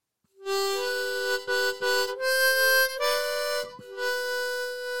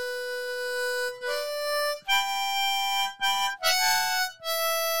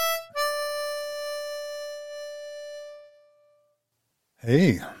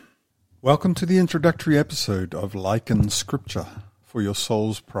Hey, welcome to the introductory episode of Liken Scripture for your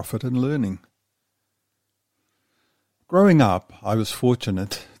soul's profit and learning. Growing up, I was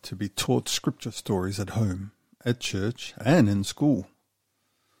fortunate to be taught scripture stories at home, at church, and in school.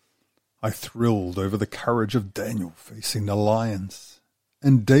 I thrilled over the courage of Daniel facing the lions,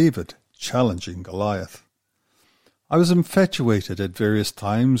 and David challenging Goliath. I was infatuated at various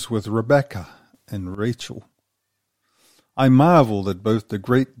times with Rebecca and Rachel. I marveled at both the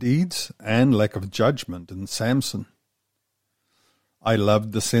great deeds and lack of judgment in Samson. I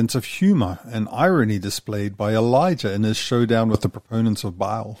loved the sense of humor and irony displayed by Elijah in his showdown with the proponents of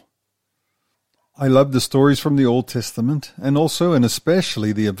Baal. I loved the stories from the Old Testament, and also and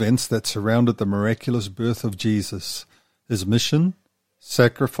especially the events that surrounded the miraculous birth of Jesus, his mission,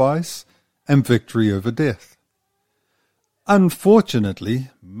 sacrifice, and victory over death. Unfortunately,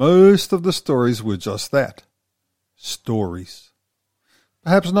 most of the stories were just that. Stories.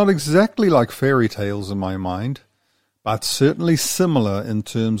 Perhaps not exactly like fairy tales in my mind, but certainly similar in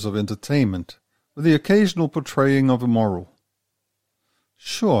terms of entertainment, with the occasional portraying of a moral.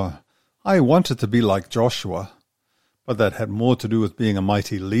 Sure, I wanted to be like Joshua, but that had more to do with being a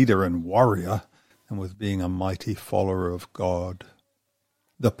mighty leader and warrior than with being a mighty follower of God.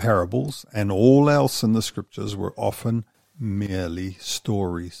 The parables and all else in the scriptures were often merely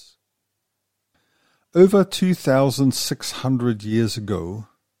stories. Over 2,600 years ago,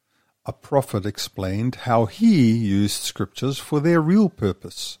 a prophet explained how he used scriptures for their real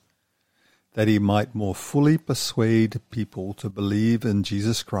purpose, that he might more fully persuade people to believe in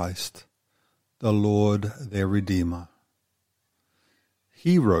Jesus Christ, the Lord their Redeemer.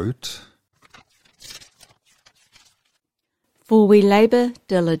 He wrote, "For we labor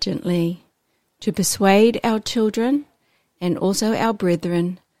diligently to persuade our children and also our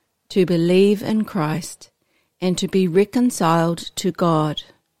brethren to believe in Christ, and to be reconciled to God.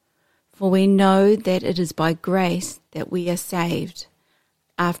 For we know that it is by grace that we are saved,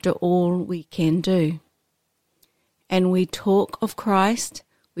 after all we can do. And we talk of Christ,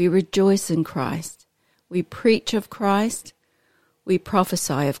 we rejoice in Christ, we preach of Christ, we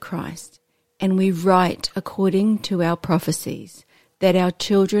prophesy of Christ, and we write according to our prophecies, that our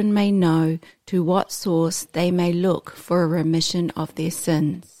children may know to what source they may look for a remission of their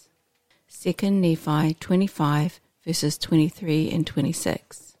sins." 2 Nephi 25, verses 23 and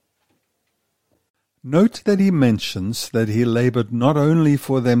 26. Note that he mentions that he labored not only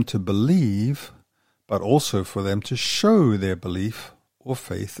for them to believe, but also for them to show their belief or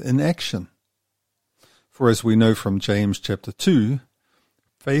faith in action. For as we know from James chapter 2,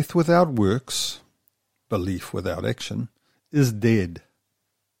 faith without works, belief without action, is dead.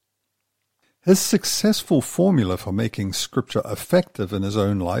 His successful formula for making Scripture effective in his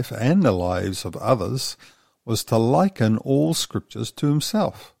own life and the lives of others was to liken all Scriptures to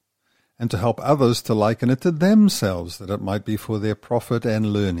himself, and to help others to liken it to themselves, that it might be for their profit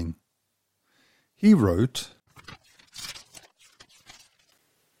and learning. He wrote,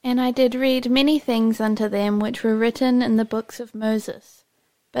 "And I did read many things unto them which were written in the books of Moses,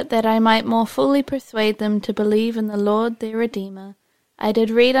 but that I might more fully persuade them to believe in the Lord their Redeemer, I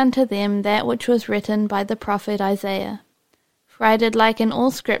did read unto them that which was written by the prophet Isaiah. For I did liken all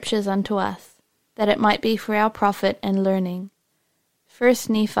scriptures unto us, that it might be for our profit and learning." 1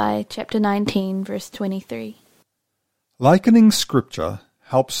 Nephi chapter 19, verse 23. Likening Scripture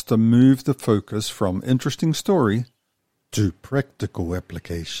helps to move the focus from interesting story to practical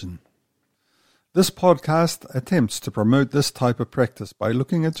application. This podcast attempts to promote this type of practice by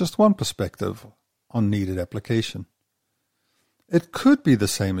looking at just one perspective on needed application. It could be the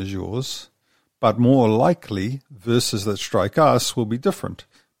same as yours, but more likely verses that strike us will be different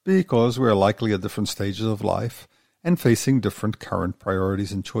because we're likely at different stages of life and facing different current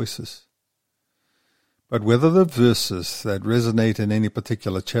priorities and choices. But whether the verses that resonate in any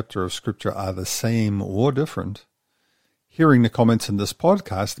particular chapter of Scripture are the same or different, hearing the comments in this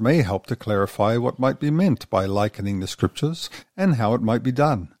podcast may help to clarify what might be meant by likening the Scriptures and how it might be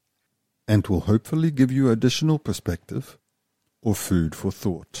done, and will hopefully give you additional perspective or food for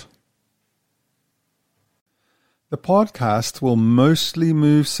thought. The podcast will mostly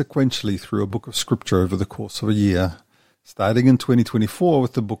move sequentially through a book of Scripture over the course of a year, starting in 2024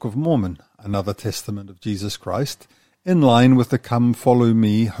 with the Book of Mormon, another testament of Jesus Christ, in line with the Come Follow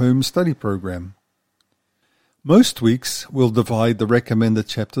Me home study program. Most weeks we'll divide the recommended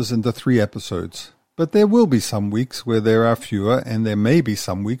chapters into 3 episodes, but there will be some weeks where there are fewer, and there may be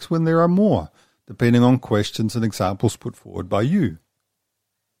some weeks when there are more, depending on questions and examples put forward by you.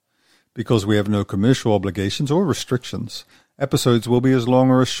 Because we have no commercial obligations or restrictions, episodes will be as long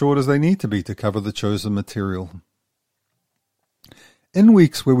or as short as they need to be to cover the chosen material. In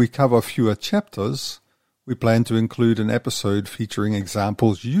weeks where we cover fewer chapters, we plan to include an episode featuring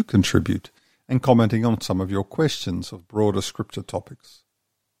examples you contribute and commenting on some of your questions of broader scripture topics.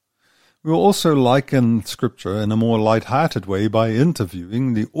 We will also liken scripture in a more light-hearted way by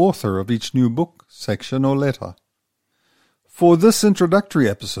interviewing the author of each new book, section, or letter. For this introductory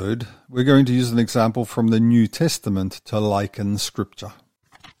episode, we're going to use an example from the New Testament to liken scripture.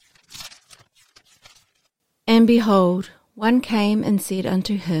 And behold, one came and said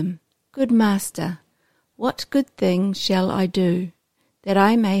unto him, Good Master, what good thing shall I do, that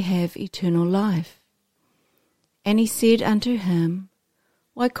I may have eternal life? And he said unto him,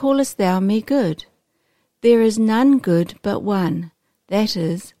 Why callest thou me good? There is none good but one, that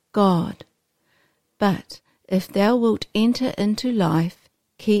is, God. But if thou wilt enter into life,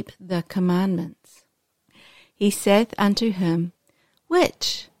 keep the commandments. He saith unto him,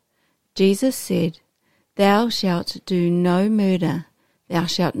 Which? Jesus said, Thou shalt do no murder, thou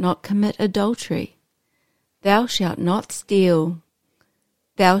shalt not commit adultery, thou shalt not steal,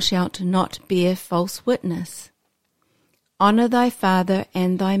 thou shalt not bear false witness. Honour thy father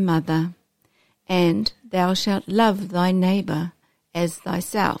and thy mother, and thou shalt love thy neighbour as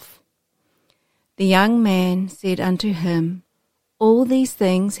thyself. The young man said unto him, All these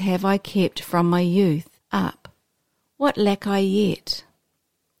things have I kept from my youth up. What lack I yet?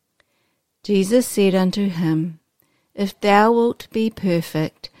 Jesus said unto him, If thou wilt be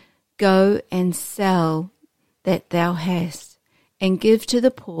perfect, go and sell that thou hast, and give to the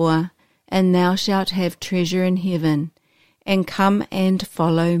poor, and thou shalt have treasure in heaven, and come and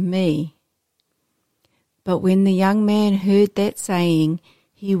follow me. But when the young man heard that saying,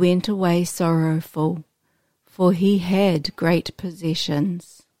 he went away sorrowful, for he had great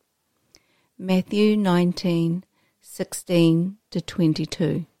possessions. Matthew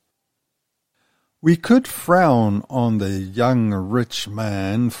 19:16-22. We could frown on the young rich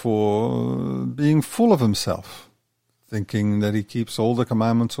man for being full of himself, thinking that he keeps all the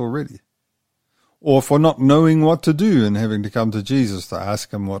commandments already, or for not knowing what to do and having to come to Jesus to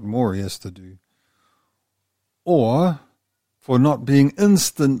ask him what more he has to do, or for not being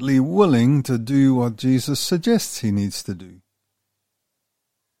instantly willing to do what Jesus suggests he needs to do.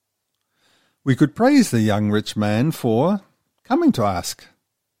 We could praise the young rich man for coming to ask,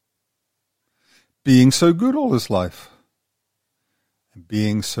 being so good all his life, and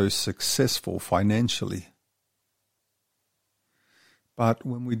being so successful financially. But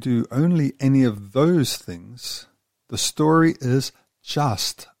when we do only any of those things, the story is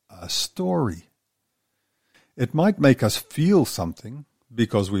just a story. It might make us feel something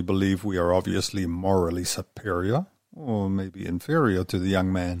because we believe we are obviously morally superior or maybe inferior to the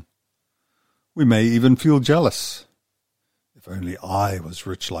young man. We may even feel jealous. If only I was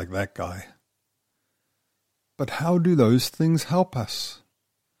rich like that guy. But how do those things help us?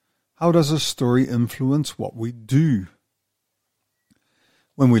 How does a story influence what we do?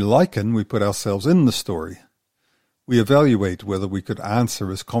 When we liken, we put ourselves in the story. We evaluate whether we could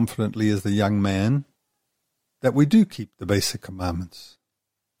answer as confidently as the young man that we do keep the basic commandments.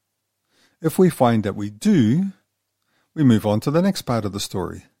 If we find that we do, we move on to the next part of the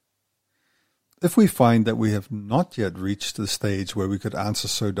story. If we find that we have not yet reached the stage where we could answer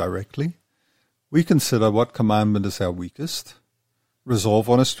so directly, we consider what commandment is our weakest, resolve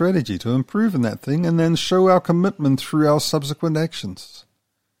on a strategy to improve in that thing, and then show our commitment through our subsequent actions.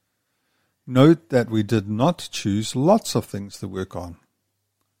 Note that we did not choose lots of things to work on,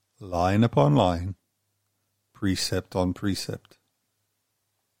 line upon line, precept on precept.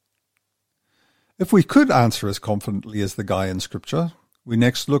 If we could answer as confidently as the guy in Scripture, we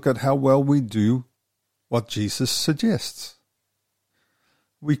next look at how well we do what Jesus suggests.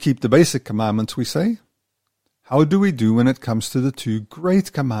 We keep the basic commandments, we say. How do we do when it comes to the two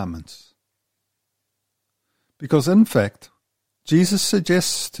great commandments? Because in fact, Jesus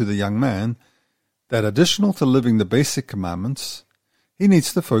suggests to the young man that additional to living the basic commandments, he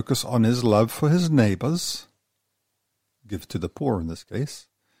needs to focus on his love for his neighbors, give to the poor in this case,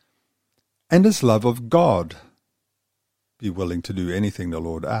 and his love of God. Be willing to do anything the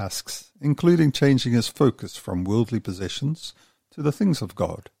Lord asks, including changing his focus from worldly possessions to the things of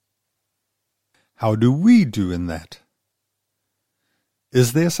God. How do we do in that?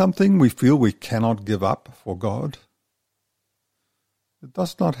 Is there something we feel we cannot give up for God? It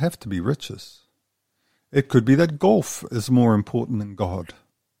does not have to be riches. It could be that golf is more important than God,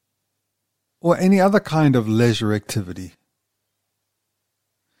 or any other kind of leisure activity.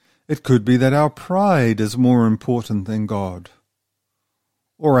 It could be that our pride is more important than God,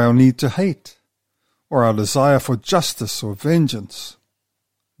 or our need to hate, or our desire for justice or vengeance,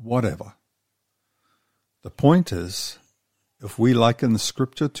 whatever. The point is, If we liken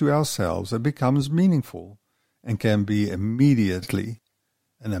Scripture to ourselves, it becomes meaningful and can be immediately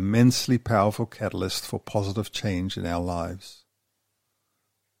an immensely powerful catalyst for positive change in our lives.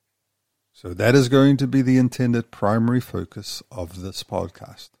 So that is going to be the intended primary focus of this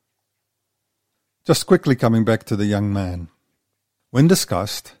podcast. Just quickly coming back to the young man. When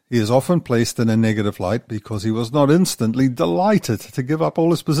discussed, he is often placed in a negative light because he was not instantly delighted to give up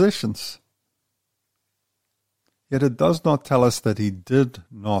all his possessions. Yet it does not tell us that he did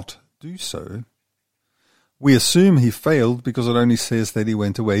not do so. We assume he failed because it only says that he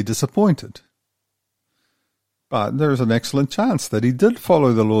went away disappointed. But there is an excellent chance that he did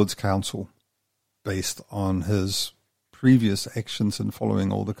follow the Lord's counsel based on his previous actions in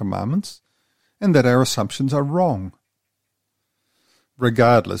following all the commandments, and that our assumptions are wrong.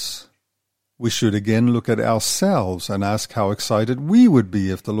 Regardless, we should again look at ourselves and ask how excited we would be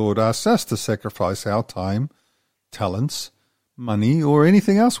if the Lord asked us to sacrifice our time, talents, money, or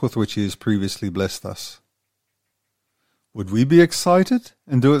anything else with which He has previously blessed us. Would we be excited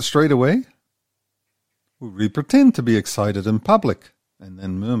and do it straight away? Would we pretend to be excited in public and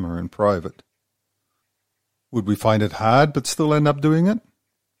then murmur in private? Would we find it hard but still end up doing it?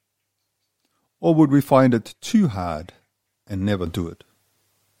 Or would we find it too hard and never do it?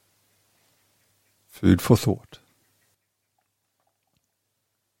 Food for thought.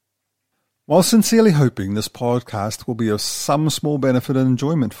 While sincerely hoping this podcast will be of some small benefit and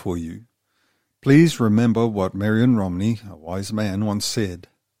enjoyment for you, please remember what Marion Romney, a wise man, once said.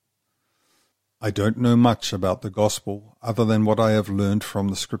 I don't know much about the gospel other than what I have learned from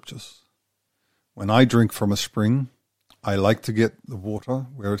the scriptures. When I drink from a spring, I like to get the water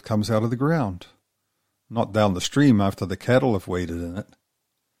where it comes out of the ground, not down the stream after the cattle have waded in it.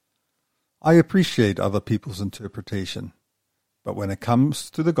 I appreciate other people's interpretation, but when it comes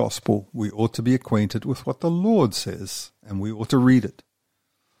to the gospel, we ought to be acquainted with what the Lord says, and we ought to read it.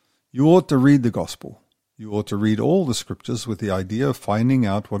 You ought to read the gospel. You ought to read all the scriptures with the idea of finding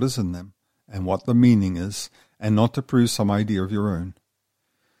out what is in them and what the meaning is, and not to prove some idea of your own.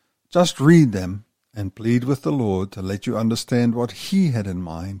 Just read them and plead with the Lord to let you understand what He had in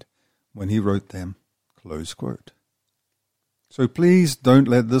mind when He wrote them. Close quote. So please don't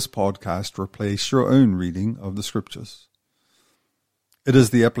let this podcast replace your own reading of the Scriptures. It is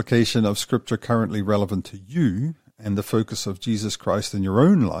the application of Scripture currently relevant to you and the focus of Jesus Christ in your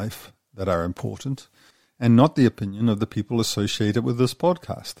own life that are important, and not the opinion of the people associated with this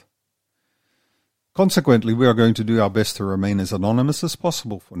podcast. Consequently, we are going to do our best to remain as anonymous as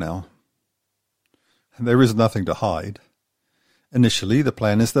possible for now. There is nothing to hide. Initially, the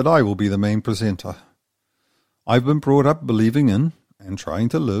plan is that I will be the main presenter. I've been brought up believing in and trying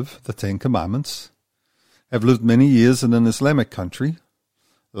to live the 10 Commandments, have lived many years in an Islamic country,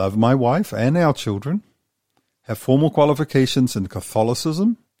 love my wife and our children, have formal qualifications in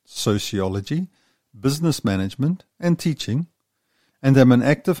Catholicism, sociology, business management, and teaching, and am an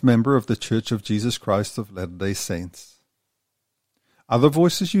active member of the Church of Jesus Christ of Latter-day Saints. Other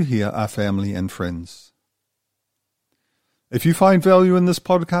voices you hear are family and friends. If you find value in this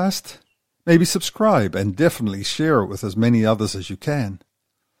podcast, maybe subscribe and definitely share it with as many others as you can.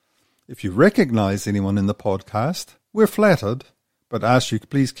 If you recognize anyone in the podcast, we're flattered, but ask you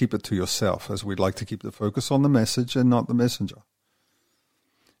please keep it to yourself, as we'd like to keep the focus on the message and not the messenger.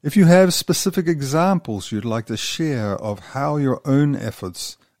 If you have specific examples you'd like to share of how your own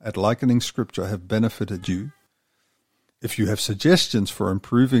efforts at likening Scripture have benefited you, if you have suggestions for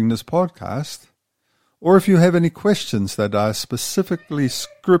improving this podcast, or if you have any questions that are specifically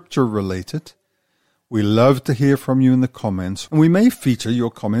Scripture-related, we love to hear from you in the comments, and we may feature your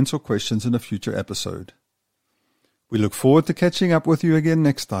comments or questions in a future episode. We look forward to catching up with you again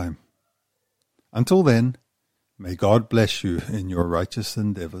next time. Until then, may God bless you in your righteous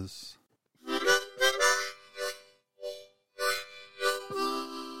endeavors.